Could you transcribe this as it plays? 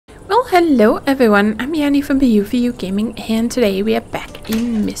Hello everyone, I'm Yeti from VU Gaming, and today we are back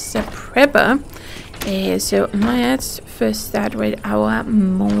in Mr. Prepper. So let's first start with our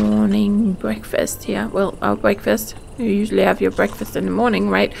morning breakfast here. Well, our breakfast, you usually have your breakfast in the morning,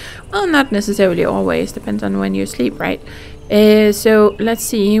 right? Well, not necessarily always, depends on when you sleep, right? So let's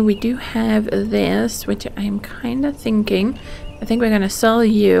see, we do have this, which I'm kind of thinking. I think we're gonna sell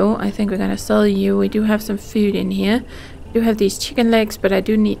you. We do have some food in here. I do have these chicken legs, but I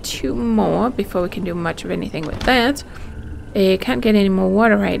do need 2 more before we can do much of anything with that. Can't get any more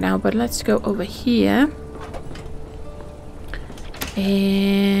water right now, but let's go over here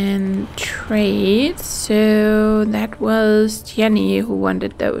and trade. So that was Jenny who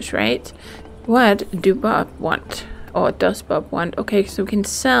wanted those, right? What do Bob want? Or does Bob want? Okay, so we can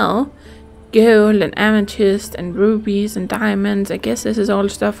sell gold and amethyst and rubies and diamonds. I guess this is all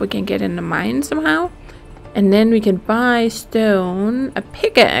stuff we can get in the mine somehow. And then we can buy stone, a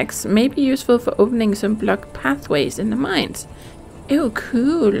pickaxe, maybe useful for opening some blocked pathways in the mines. Oh,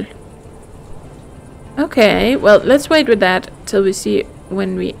 cool. Okay, well, let's wait with that till we see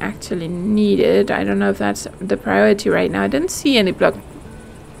when we actually need it. I don't know if that's the priority right now. I didn't see any blocked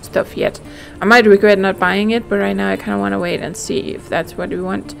stuff yet. I might regret not buying it, but right now I kind of want to wait and see if that's what we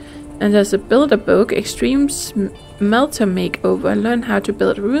want. And there's a builder book, Extreme Smelter Makeover, learn how to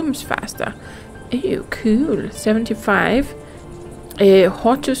build rooms faster. Ew, cool. 75.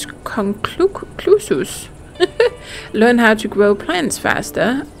 Hortus conclusus. Learn how to grow plants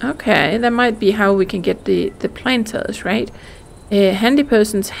faster. Okay, that might be how we can get the planters, right? Handy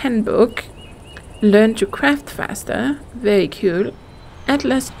person's handbook. Learn to craft faster. Very cool.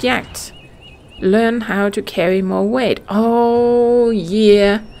 Atlas jacked. Learn how to carry more weight. Oh,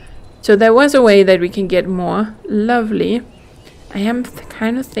 yeah. So there was a way that we can get more. Lovely. I am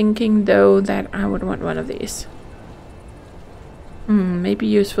kind of thinking, though, that I would want one of these. Maybe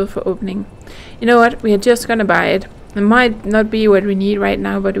useful for opening. You know what? We are just going to buy it. It might not be what we need right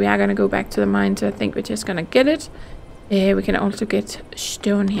now, but we are going to go back to the mine, so I think we're just going to get it. We can also get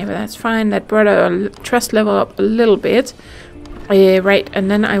stone here, but that's fine. That brought our trust level up a little bit. Right,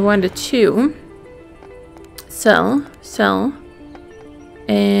 and then I wanted to sell.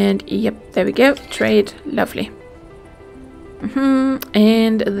 And, yep, there we go. Trade. Lovely.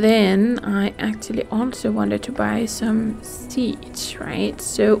 And then I actually also wanted to buy some seeds, right?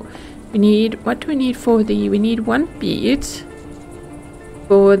 So we need, what do we need for the, we need 1 beet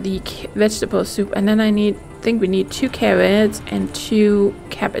for the vegetable soup, and then I think we need 2 carrots and 2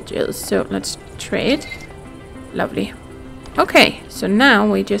 cabbages. So let's trade. Lovely. Okay, so now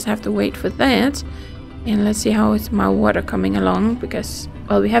we just have to wait for that, and let's see how is my water coming along, because,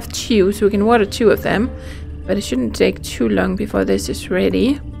 well, we have 2, so we can water 2 of them. But it shouldn't take too long before this is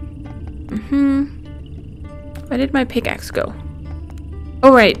ready. Where did my pickaxe go?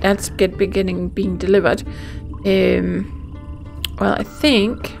 Oh right, that's being delivered. Well, I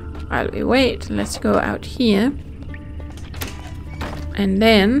think while we wait, let's go out here. And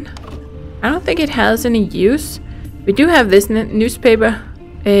then I don't think it has any use. We do have this newspaper,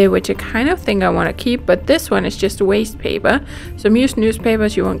 which I kind of think I want to keep, but this one is just waste paper. Some used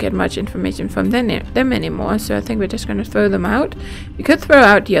newspapers, you won't get much information from them anymore, so I think we're just going to throw them out. We could throw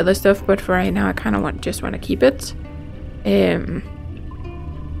out the other stuff, but for right now I kind of just want to keep it.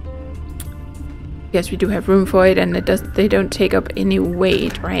 Yes, we do have room for it, and they don't take up any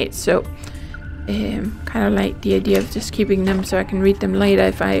weight, right? So kind of like the idea of just keeping them so I can read them later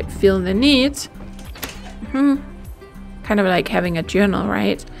if I feel the need. Kind of like having a journal,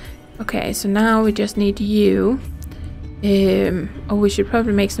 right? Okay, so now we just need you. Oh, we should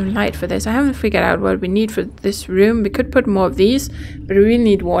probably make some light for this. I haven't figured out what we need for this room. We could put more of these, but we really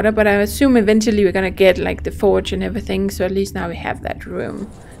need water. But I assume eventually we're gonna get like the forge and everything, so at least now we have that room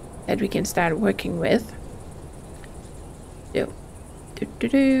that we can start working with. So,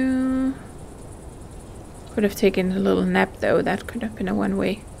 could have taken a little nap though. That could have been a one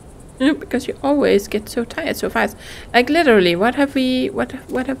way. Because you always get so tired so fast. Like literally, what have we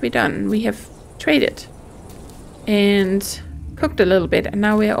done? We have traded and cooked a little bit, and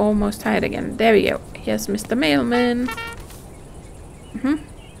now we are almost tired again. There we go. Here's Mr. Mailman.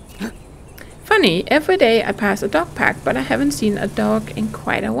 Funny, every day I pass a dog park, but I haven't seen a dog in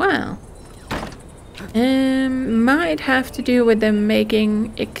quite a while. Might have to do with them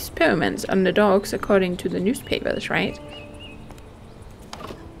making experiments on the dogs according to the newspapers, right?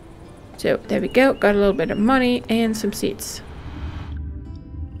 So there we go, got a little bit of money and some seeds.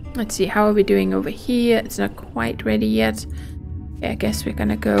 Let's see, how are we doing over here? It's not quite ready yet. Okay, I guess we're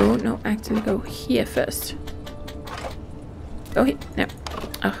gonna go, no, actually go here first. Go here, no.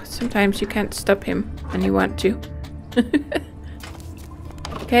 Oh, sometimes you can't stop him when you want to.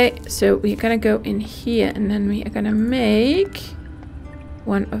 Okay, so we're gonna go in here and then we are gonna make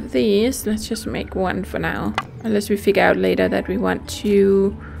one of these. Let's just make one for now. Unless we figure out later that we want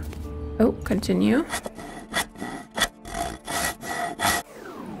to... Oh, continue.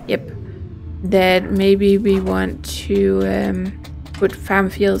 Yep. That maybe we want to put farm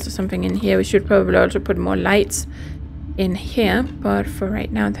fields or something in here. We should probably also put more lights in here. But for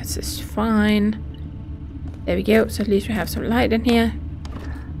right now, this is fine. There we go. So at least we have some light in here.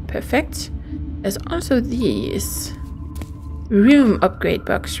 Perfect. There's also these room upgrade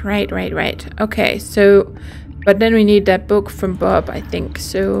books. Right. Okay, so... But then we need that book from Bob, I think.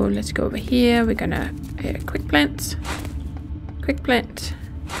 So let's go over here. We're gonna quick plant. Quick plant.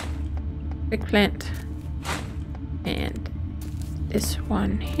 Quick plant. And this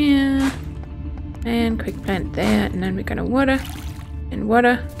one here. And quick plant there. And then we're gonna water. And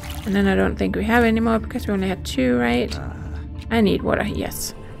water. And then I don't think we have any more because we only had 2, right? I need water,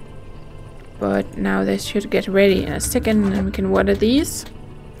 yes. But now this should get ready in a second and then we can water these.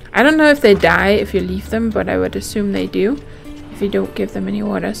 I don't know if they die if you leave them, but I would assume they do if you don't give them any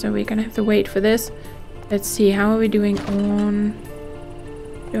water. So we're gonna have to wait for this. Let's see, how are we doing on...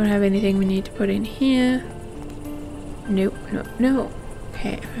 Don't have anything we need to put in here. Nope.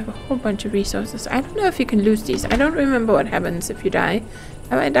 Okay, I have a whole bunch of resources. I don't know if you can lose these. I don't remember what happens if you die.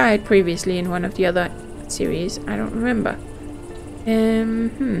 Have I died previously in one of the other series? I don't remember.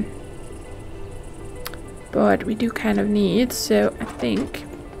 But we do kind of need, so I think...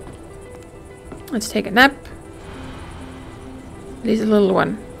 Let's take a nap. At least a little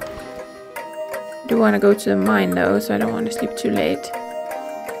one. I do want to go to the mine though, so I don't want to sleep too late.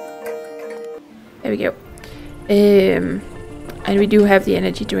 There we go. And we do have the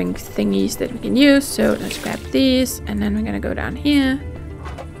energy drink thingies that we can use, so let's grab these, and then we're gonna go down here.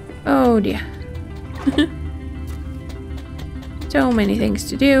 Oh dear. So many things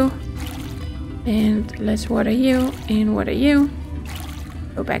to do. And let's water you, and water you.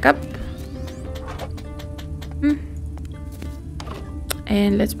 Go back up.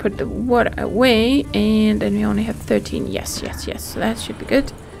 And let's put the water away, and then we only have 13. Yes, so that should be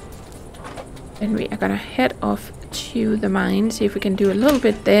good. And we are gonna head off to the mine, see if we can do a little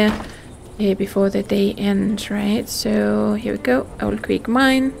bit there before the day ends, right? So here we go, Owl Creek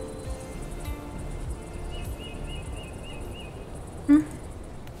Mine.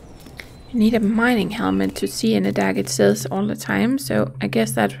 You need a mining helmet to see in the dark, it says all the time, so I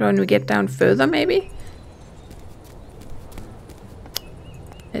guess that's when we get down further, maybe?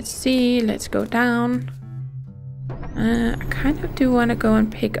 Let's see, let's go down. I kind of do want to go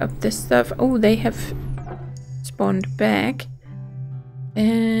and pick up this stuff. Oh, they have spawned back.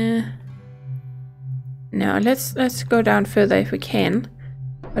 No, let's go down further if we can.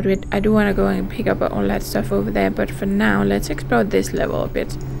 But I do want to go and pick up all that stuff over there. But for now, let's explore this level a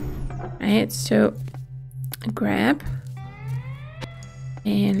bit. Right, so grab.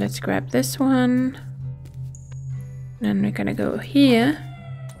 And let's grab this one. Then we're gonna go here.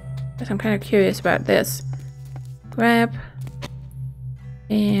 I'm kind of curious about this. Grab.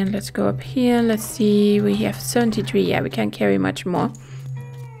 And let's go up here. Let's see. We have 73. Yeah, we can't carry much more.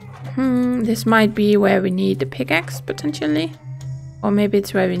 This might be where we need the pickaxe, potentially. Or maybe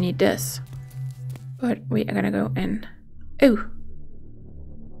it's where we need this. But we are gonna go and... Oh!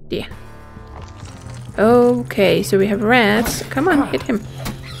 Dear. Okay, so we have rats. Come on, hit him.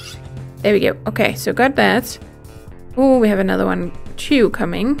 There we go. Okay, so got that. Oh, we have another one. Chew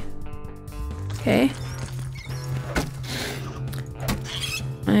coming. Okay.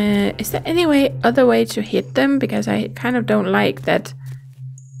 Is there any other way to hit them? Because I kind of don't like that.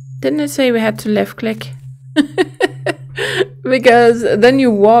 Didn't it say we had to left click? Because then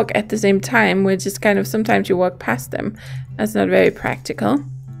you walk at the same time, which is kind of, sometimes you walk past them. That's not very practical.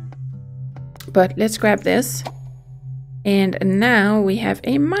 But let's grab this. And now we have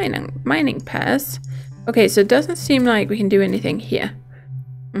a mining pass. Okay, so it doesn't seem like we can do anything here.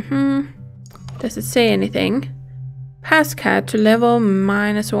 Does it say anything? Pass card to level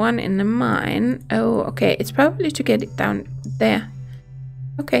 -1 in the mine. Oh, okay. It's probably to get it down there.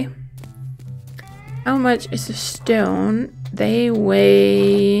 Okay. How much is a stone? They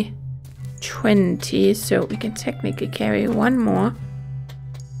weigh 20, so we can technically carry one more.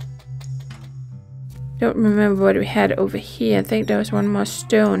 Don't remember what we had over here. I think there was one more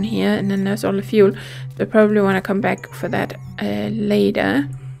stone here, and then there's all the fuel. So probably want to come back for that later.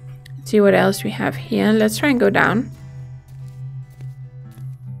 See what else we have here. Let's try and go down.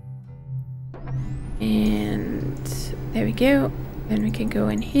 And there we go. Then we can go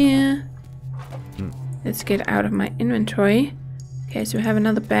in here. Let's get out of my inventory. Okay, so we have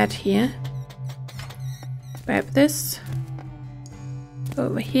another bat here. Grab this.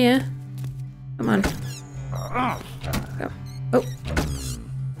 over here. Come on. Go. Oh.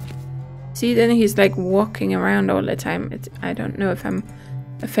 See, then he's like walking around all the time. I don't know if I'm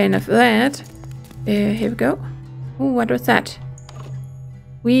a fan of that. Here we go. Oh, what was that?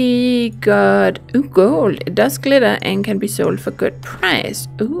 We got gold. It does glitter and can be sold for good price.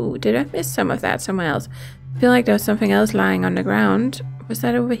 Ooh, did I miss some of that somewhere else? I feel like there was something else lying on the ground. Was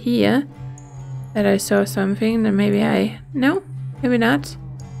that over here? That I saw something, then maybe no, maybe not.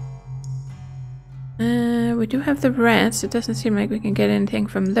 We do have the rats. It doesn't seem like we can get anything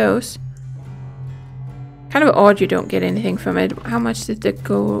from those. Kind of odd you don't get anything from it. How much did that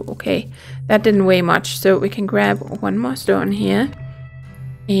go? Okay, that didn't weigh much, so we can grab one more stone here.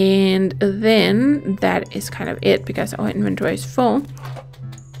 And then that is kind of it, because our inventory is full.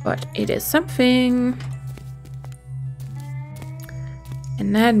 But it is something.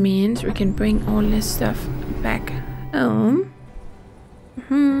 And that means we can bring all this stuff back home.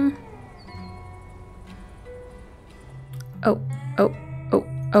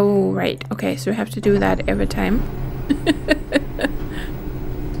 Oh, right. Okay, so we have to do that every time.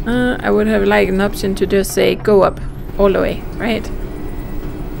 I would have liked an option to just say go up all the way, right?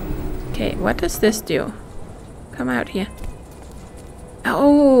 Okay, what does this do? Come out here.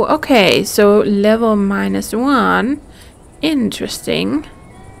 Oh, okay, so level -1. Interesting.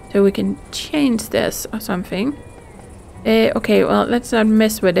 So we can change this or something. Okay, well, let's not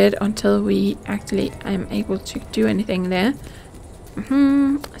mess with it until we actually am able to do anything there.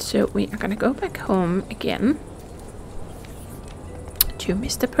 So we are gonna go back home again to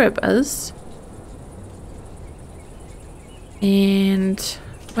Mr. Purpose. And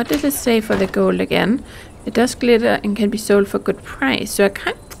what did it say for the gold again? It does glitter and can be sold for good price. So I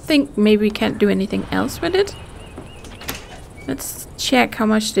kind of think maybe we can't do anything else with it. Let's check how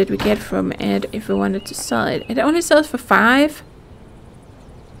much did we get from it if we wanted to sell it. It only sells for 5.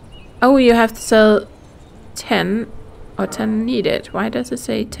 Oh, you have to sell 10 or 10 needed. Why does it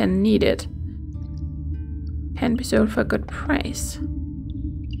say 10 needed? Can be sold for a good price.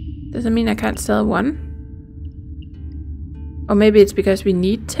 Does it mean I can't sell 1? Or maybe it's because we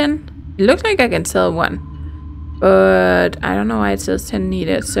need 10? It looks like I can sell 1. But I don't know why it says 10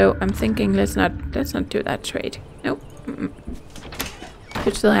 needed. So I'm thinking let's not do that trade. Nope.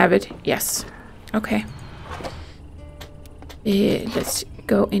 Could still have it. Yes. Okay. Let's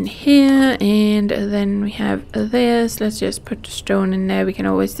go in here, and then we have this. Let's just put the stone in there. We can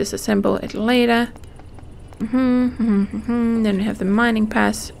always disassemble it later. Then we have the mining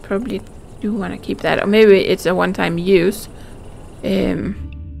pass. Probably do want to keep that, or maybe it's a one-time use.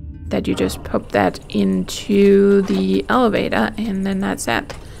 That you just pop that into the elevator, and then that's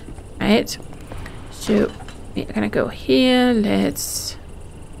that. Right. So we're gonna go here. Let's.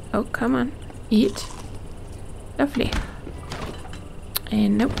 Oh, come on. Eat. Lovely.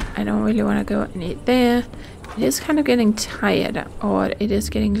 And nope, I don't really want to go and eat there. It is kind of getting tired, or it is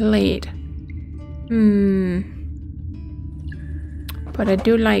getting late. But I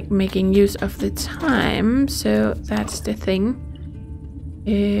do like making use of the time, so that's the thing.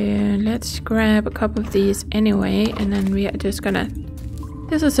 Let's grab a couple of these anyway, and then we are just gonna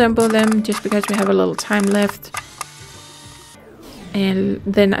disassemble them just because we have a little time left. And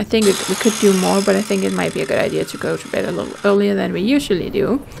then I think we could do more, but I think it might be a good idea to go to bed a little earlier than we usually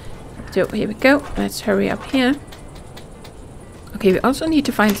do. So here we go. Let's hurry up here. Okay, we also need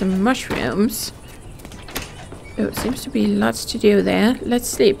to find some mushrooms. Oh, it seems to be lots to do there. Let's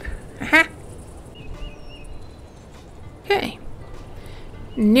sleep. Aha! Okay.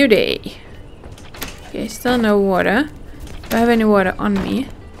 New day. Okay, still no water. Do I have any water on me?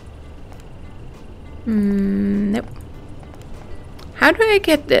 Nope. How do I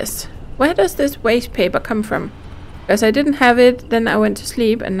get this? Where does this waste paper come from? Because I didn't have it, then I went to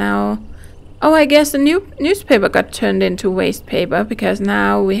sleep, and now... Oh, I guess the newspaper got turned into waste paper, because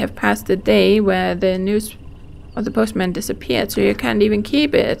now we have passed the day where the news... or the postman disappeared, so you can't even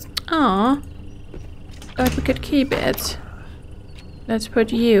keep it. Aww. Thought we could keep it. Let's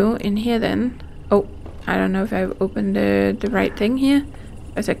put you in here then. Oh, I don't know if I've opened the right thing here.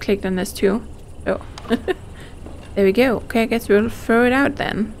 Because I clicked on this too. Oh. There we go. Okay, I guess we'll throw it out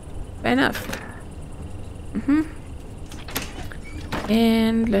then. Fair enough.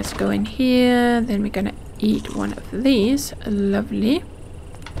 And let's go in here. Then we're gonna eat one of these. Lovely.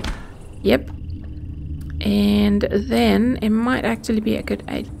 Yep. And then it might actually be a good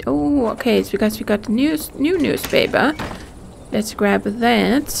idea. Oh, okay. It's because we got the new newspaper. Let's grab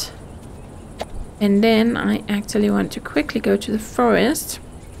that. And then I actually want to quickly go to the forest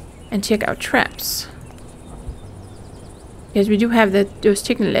and check out traps. Yes, we do have those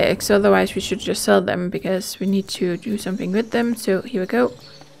chicken legs, otherwise we should just sell them because we need to do something with them. So here we go.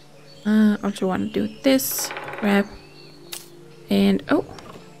 Also want to do this. Grab. And oh.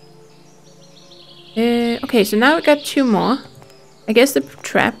 Okay, so now we got 2 more. I guess the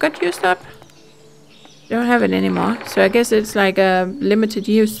trap got used up. Don't have it anymore. So I guess it's like a limited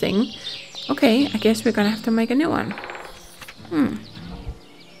use thing. Okay, I guess we're gonna have to make a new one.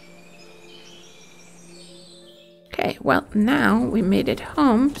 Okay, well, now we made it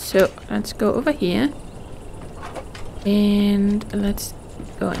home, so let's go over here. And let's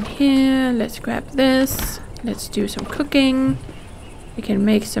go in here, let's grab this. Let's do some cooking. We can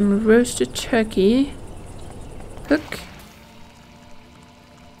make some roasted turkey. Cook.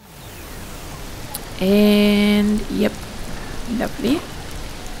 And, yep, lovely.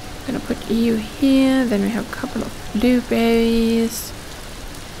 Gonna put you here, then we have a couple of blueberries.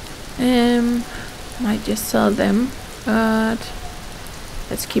 Might just sell them, but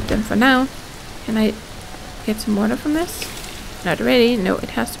let's keep them for now. Can I get some water from this? Not ready. No, it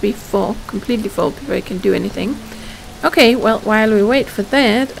has to be full, completely full before I can do anything. Okay, well, while we wait for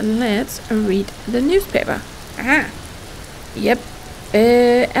that, let's read the newspaper. Aha! Yep.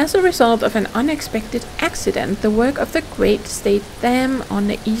 As a result of an unexpected accident, the work of the Great State Dam on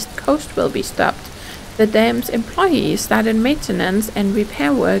the East Coast will be stopped. The dam's employees started maintenance and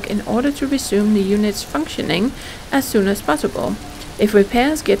repair work in order to resume the unit's functioning as soon as possible. If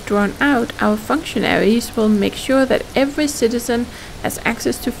repairs get drawn out, our functionaries will make sure that every citizen has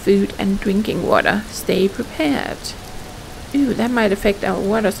access to food and drinking water. Stay prepared. Ooh, that might affect our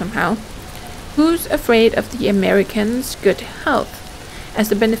water somehow. Who's afraid of the Americans' good health? As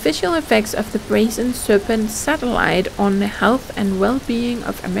the beneficial effects of the Brazen Serpent satellite on the health and well-being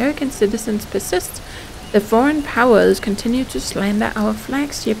of American citizens persist, the foreign powers continue to slander our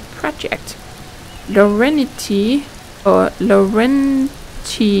flagship project. Laurenti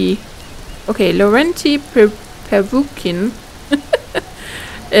Pervukin,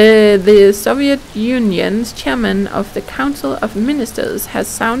 the Soviet Union's chairman of the Council of Ministers, has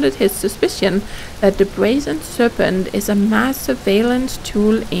sounded his suspicion that the Brazen Serpent is a mass surveillance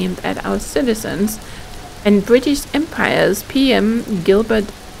tool aimed at our citizens, and British Empire's PM Gilbert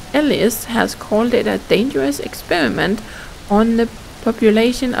Ellis has called it a dangerous experiment on the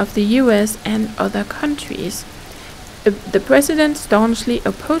population of the US and other countries. The president staunchly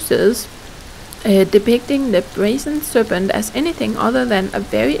opposes depicting the Brazen Serpent as anything other than a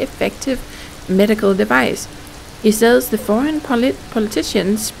very effective medical device. He says the foreign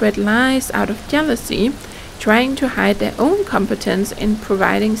politicians spread lies out of jealousy, trying to hide their own competence in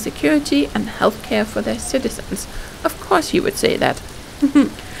providing security and health care for their citizens. Of course he would say that.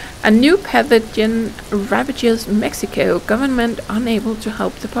 A new pathogen ravages Mexico, government unable to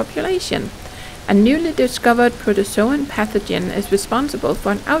help the population. A newly discovered protozoan pathogen is responsible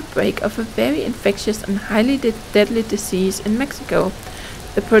for an outbreak of a very infectious and highly deadly disease in Mexico.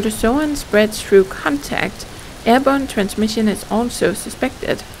 The protozoan spreads through contact. Airborne transmission is also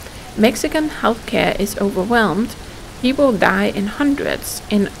suspected. Mexican healthcare is overwhelmed. People die in hundreds.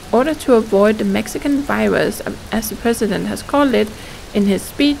 In order to avoid the Mexican virus, as the president has called it in his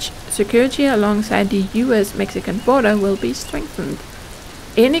speech, security alongside the US-Mexican border will be strengthened.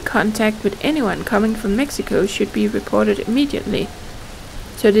 Any contact with anyone coming from Mexico should be reported immediately.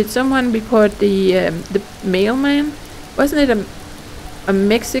 So did someone report the mailman? Wasn't it a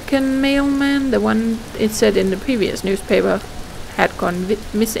Mexican mailman? The one it said in the previous newspaper had gone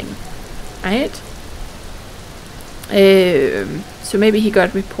missing, right? So maybe he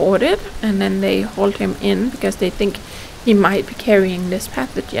got reported and then they hauled him in because they think he might be carrying this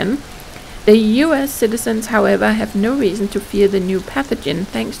pathogen. The US citizens, however, have no reason to fear the new pathogen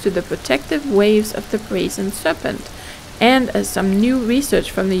thanks to the protective waves of the Brazen Serpent. And as some new research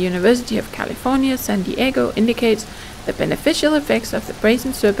from the University of California, San Diego indicates, the beneficial effects of the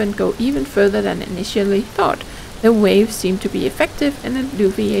Brazen Serpent go even further than initially thought. The waves seem to be effective in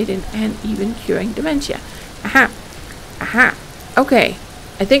alleviating and even curing dementia. Aha! Aha! Okay,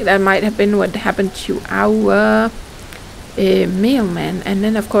 I think that might have been what happened to our mailman, and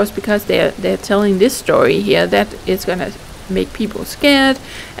then of course because they're telling this story here, that it's gonna make people scared,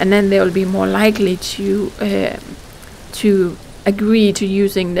 and then they'll be more likely to agree to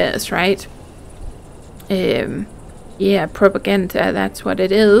using this, right? Yeah, propaganda, that's what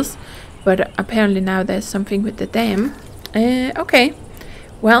it is. But apparently now there's something with the dam. Okay,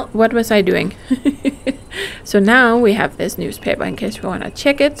 well, what was I doing? So now we have this newspaper in case we want to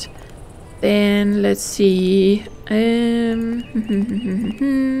check it. Then let's see.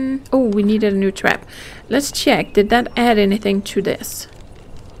 Oh, we needed a new trap. Let's check. Did that add anything to this?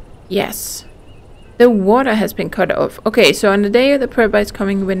 Yes. The water has been cut off. Okay, so on the day the prepper is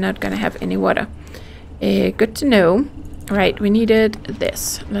coming, we're not gonna have any water. Good to know. Right, we needed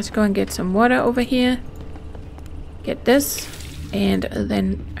this. Let's go and get some water over here. Get this. And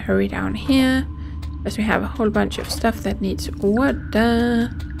then hurry down here. Because we have a whole bunch of stuff that needs water.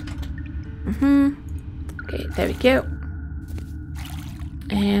 Okay, there we go.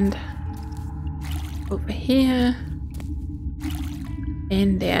 And over here.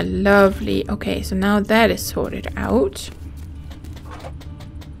 And they're lovely. Okay, so now that is sorted out.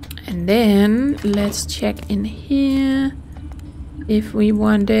 And then let's check in here. If we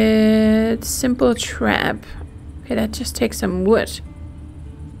wanted simple trap. Okay, that just takes some wood.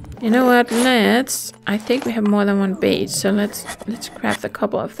 You know what? I think we have more than one bait, so let's craft a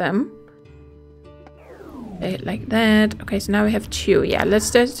couple of them. Like that. Okay, so now we have 2. Yeah,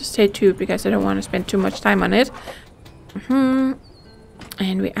 let's just say 2 because I don't want to spend too much time on it.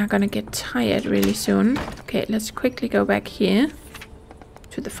 And we are gonna get tired really soon. Okay, let's quickly go back here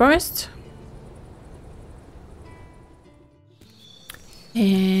to the forest.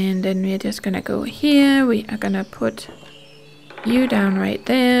 And then we're just gonna go here. We are gonna put you down right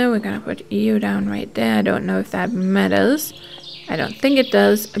there. We're gonna put you down right there. I don't know if that matters. I don't think it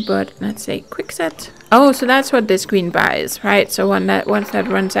does, but let's say quick set. Oh, so that's what this green bar is, right? So once that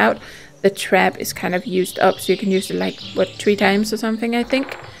runs out, the trap is kind of used up, so you can use it like, what, 3 times or something, I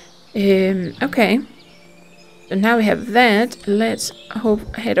think. Okay. So now we have that. Let's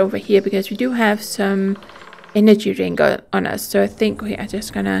head over here, because we do have some energy drink on us. So I think we are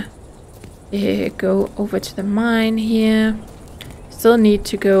just gonna go over to the mine here. Still need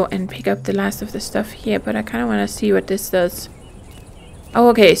to go and pick up the last of the stuff here, but I kind of want to see what this does. Oh,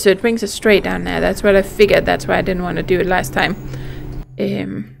 okay, so it brings us straight down there. That's what I figured. That's why I didn't want to do it last time.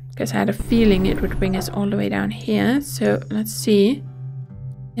 Because I had a feeling it would bring us all the way down here. So let's see.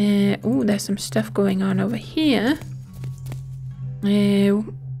 Oh, there's some stuff going on over here.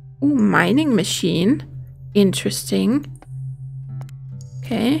 Ooh, mining machine. Interesting.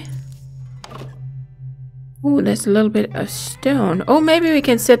 Okay. Ooh, there's a little bit of stone. Oh, maybe we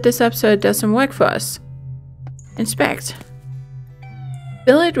can set this up so it does some work for us. Inspect.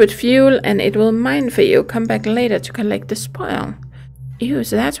 Fill it with fuel and it will mine for you. Come back later to collect the spoil. Ew,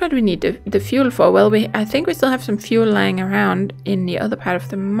 so that's what we need the fuel for. Well, I think we still have some fuel lying around in the other part of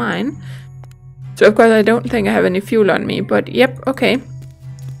the mine. So, of course, I don't think I have any fuel on me. But, yep, okay.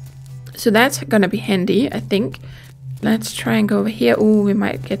 So that's gonna be handy, I think. Let's try and go over here. Oh, we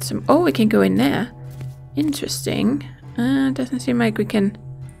might get some... Oh, we can go in there. Interesting. Doesn't seem like we can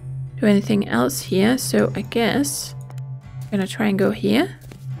do anything else here. So, I guess... I'm gonna try and go here.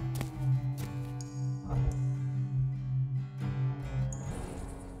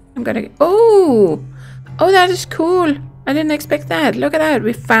 I'm gonna... Oh! Oh, that is cool. I didn't expect that. Look at that.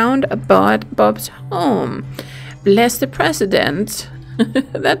 We found a Bob's home. Bless the president.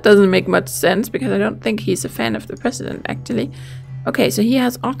 That doesn't make much sense because I don't think he's a fan of the president, actually. Okay, so he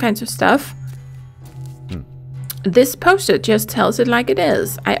has all kinds of stuff. This poster just tells it like it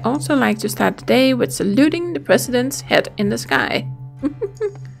is. I also like to start the day with saluting the president's head in the sky.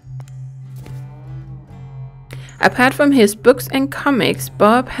 Apart from his books and comics,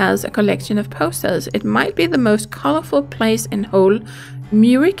 Bob has a collection of posters. It might be the most colorful place in whole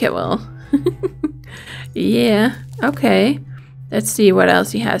Muricaville. Yeah, okay. Let's see what else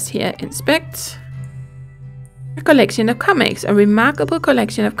he has here. Inspect. A collection of comics. A remarkable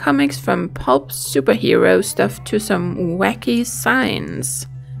collection of comics from pulp superhero stuff to some wacky signs.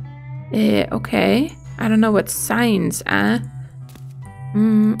 Okay. I don't know what signs are.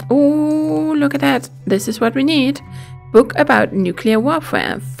 Oh, look at that. This is what we need. Book about nuclear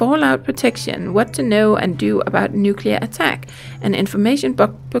warfare, fallout protection, what to know and do about nuclear attack. An information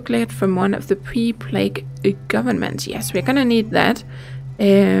booklet from one of the pre-plague governments. Yes, we're gonna need that.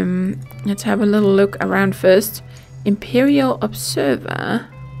 Let's have a little look around first. Imperial Observer.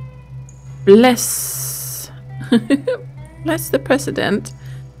 Bless. Bless the president.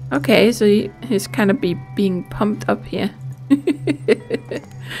 Okay, so he's kind of being pumped up here.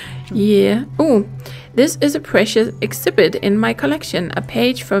 Yeah. Oh, this is a precious exhibit in my collection. A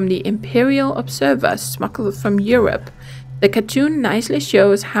page from the Imperial Observer, smuggled from Europe. The cartoon nicely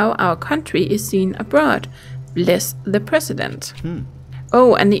shows how our country is seen abroad. Bless the president.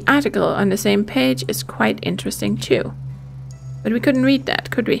 Oh, and the article on the same page is quite interesting too. But we couldn't read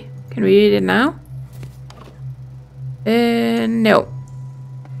that, could we? Can we read it now? No.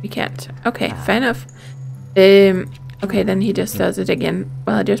 We can't. Okay, fair enough. Okay, then he just does it again.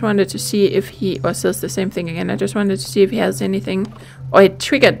 Well, I just wanted to see if he... Or says the same thing again. I just wanted to see if he has anything... Or it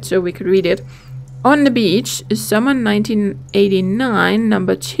triggered so we could read it. On the beach, summer 1989,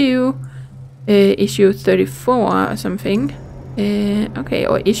 number 2. issue 34 or something. Okay,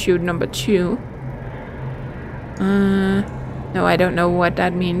 or issue number 2. No, I don't know what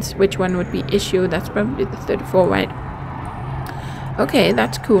that means. Which one would be issue? That's probably the 34, right? Okay,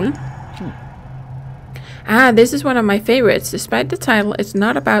 that's cool. Ah, this is one of my favorites. Despite the title, it's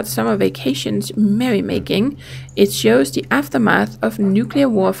not about summer vacations merrymaking. It shows the aftermath of nuclear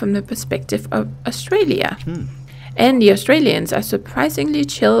war from the perspective of Australia. And the Australians are surprisingly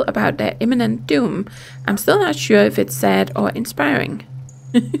chill about their imminent doom. I'm still not sure if it's sad or inspiring.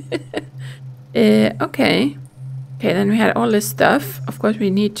 Okay. Okay, then we had all this stuff. Of course,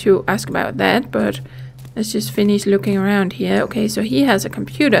 we need to ask about that, but let's just finish looking around here. Okay, so he has a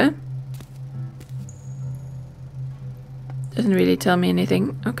computer. Doesn't really tell me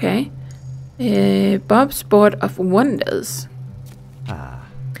anything. Okay. Bob's Board of Wonders.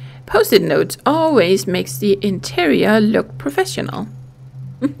 Post-it notes always makes the interior look professional.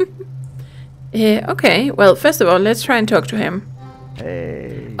 Okay, well, first of all, let's try and talk to him.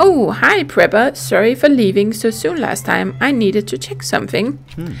 Hey. Oh, hi, Prepper. Sorry for leaving so soon last time. I needed to check something.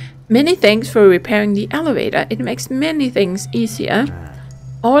 Many thanks for repairing the elevator. It makes many things easier.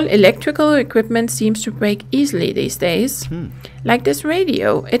 All electrical equipment seems to break easily these days. Like this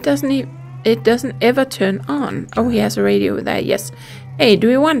radio. It doesn't ever turn on. Oh, he has a radio there, yes. Hey, do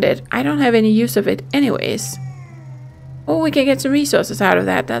you want it? I don't have any use of it anyways. Oh, we can get some resources out of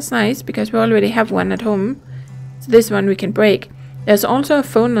that. That's nice, because we already have one at home. So this one we can break. There's also a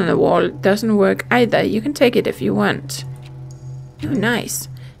phone on the wall. Doesn't work either. You can take it if you want. Oh, nice.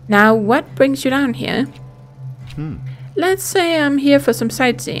 Now, what brings you down here? Let's say I'm here for some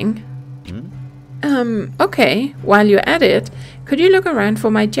sightseeing. Okay. While you're at it, could you look around for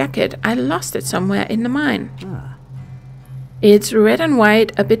my jacket? I lost it somewhere in the mine. It's red and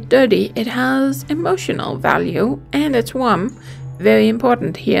white, a bit dirty. It has emotional value, and it's warm. Very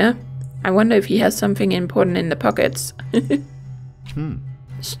important here. I wonder if he has something important in the pockets.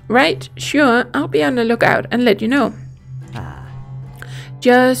 Right, sure. I'll be on the lookout and let you know.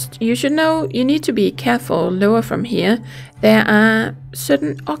 Just, you should know, you need to be careful lower from here. There are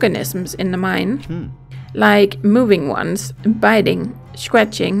certain organisms in the mine. Like moving ones, biting,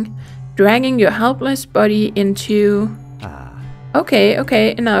 scratching, dragging your helpless body into...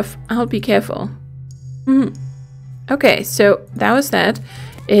 Okay, enough. I'll be careful. Okay, so that was that.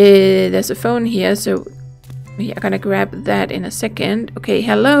 There's a phone here, so we are gonna grab that in a second. Okay,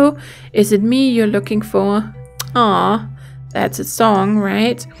 hello. Is it me you're looking for? Aw, that's a song,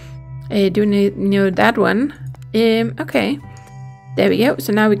 right? Do you know that one? Okay. There we go.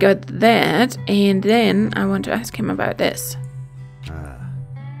 So now we got that, and then I want to ask him about this.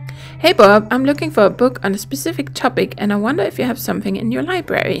 Hey Bob, I'm looking for a book on a specific topic, and I wonder if you have something in your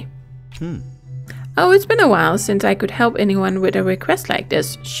library. Oh, it's been a while since I could help anyone with a request like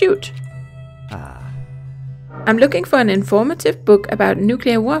this. Shoot. I'm looking for an informative book about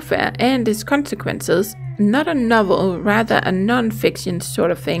nuclear warfare and its consequences. Not a novel, rather a non-fiction sort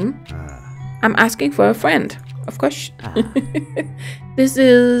of thing. I'm asking for a friend. Of course. This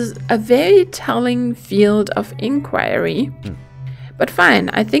is a very telling field of inquiry. But fine,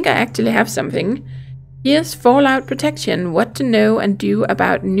 I think I actually have something. Here's Fallout Protection, What to Know and Do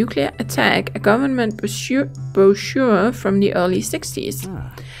About Nuclear Attack, a government brochure from the early 60s.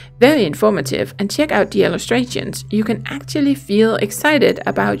 Very informative, and check out the illustrations. You can actually feel excited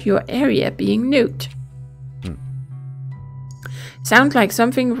about your area being nuked. Sounds like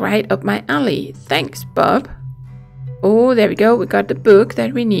something right up my alley. Thanks, Bob. Oh, there we go. We got the book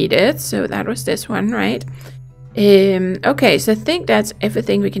that we needed. So that was this one, right? Okay, so I think that's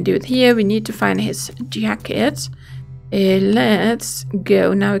everything we can do here. We need to find his jacket. Let's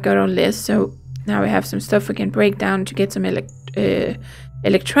go. Now we got all this. So now we have some stuff we can break down to get some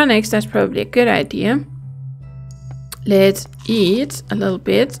electronics. That's probably a good idea. Let's eat a little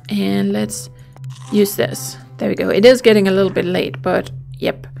bit and let's use this. There we go. It is getting a little bit late, but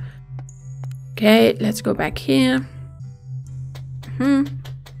yep. Okay, let's go back here.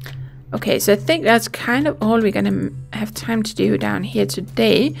 Okay, so I think that's kind of all we're gonna have time to do down here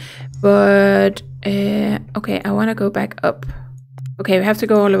today. But, okay, I want to go back up. Okay, we have to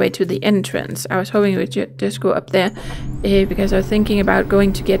go all the way to the entrance. I was hoping we would just go up there. Because I was thinking about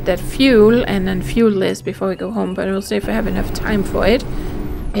going to get that fuel and then fuel this before we go home. But we'll see if I have enough time for it.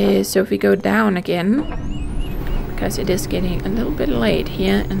 So if we go down again. Because it is getting a little bit late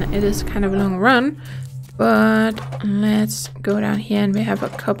here. And it is kind of a long run. But let's go down here, and we have a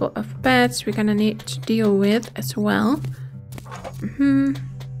couple of beds we're gonna need to deal with as well.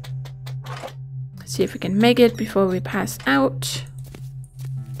 See if we can make it before we pass out.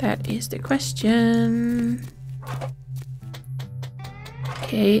 That is the question.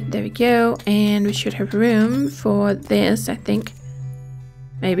 Okay, there we go. And we should have room for this, I think.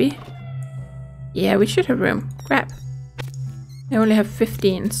 Maybe. Yeah, we should have room. Crap. I only have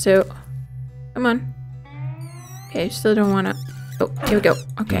 15, so... Come on. Okay, still don't wanna... Oh, here we go.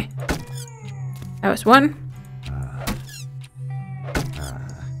 Okay. That was 1.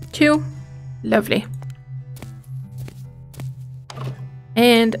 2. Lovely.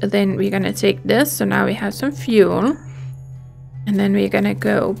 And then we're gonna take this, so now we have some fuel. And then we're gonna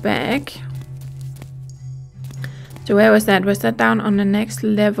go back. So where was that? Was that down on the next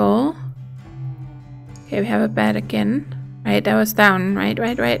level? Okay, we have a bed again. Right, that was down.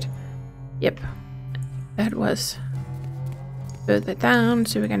 Right. Yep. That was further down,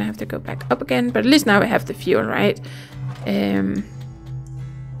 so we're gonna have to go back up again. But at least now we have the fuel, right?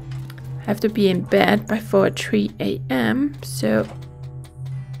 Have to be in bed before 3 a.m. So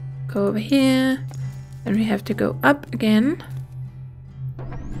go over here. Then we have to go up again.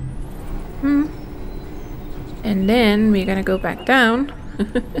 And then we're gonna go back down.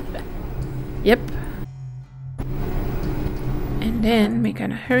 Yep. And then we're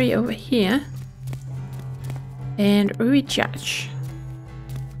gonna hurry over here and recharge.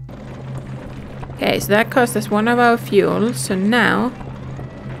 Okay, so that cost us 1 of our fuel. So now,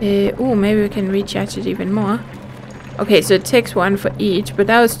 oh, maybe we can recharge it even more. Okay, so it takes 1 for each, but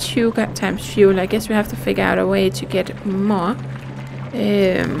that was 2 times fuel. I guess we have to figure out a way to get more.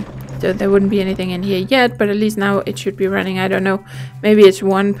 So there wouldn't be anything in here yet, but at least now it should be running. I don't know. Maybe it's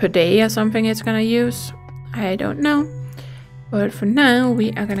 1 per day or something it's gonna use. I don't know. But for now,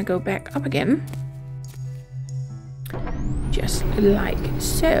 we are gonna go back up again. Just like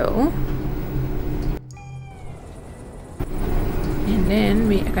so. And then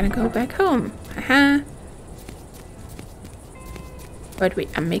we are gonna go back home. Haha. But we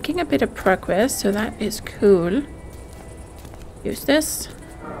are making a bit of progress, so that is cool. Use this.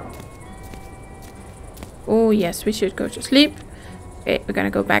 Oh yes, we should go to sleep. Okay, we're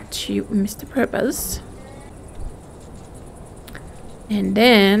gonna go back to Mr. Purpose. And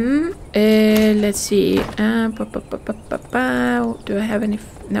then, let's see. Do I have any?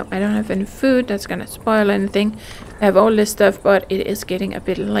 No, I don't have any food. That's gonna spoil anything. I have all this stuff, but it is getting a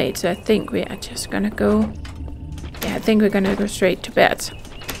bit late. So I think we are just gonna go. Yeah, I think we're gonna go straight to bed.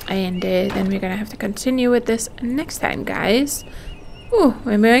 And then we're gonna have to continue with this next time, guys. Ooh,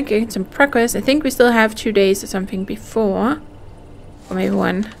 we're making some progress. I think we still have 2 days or something before. Or maybe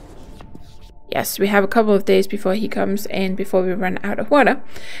 1. Yes, we have a couple of days before he comes and before we run out of water.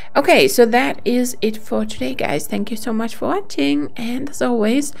 Okay, so that is it for today, guys. Thank you so much for watching. And as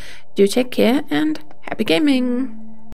always, do take care and happy gaming.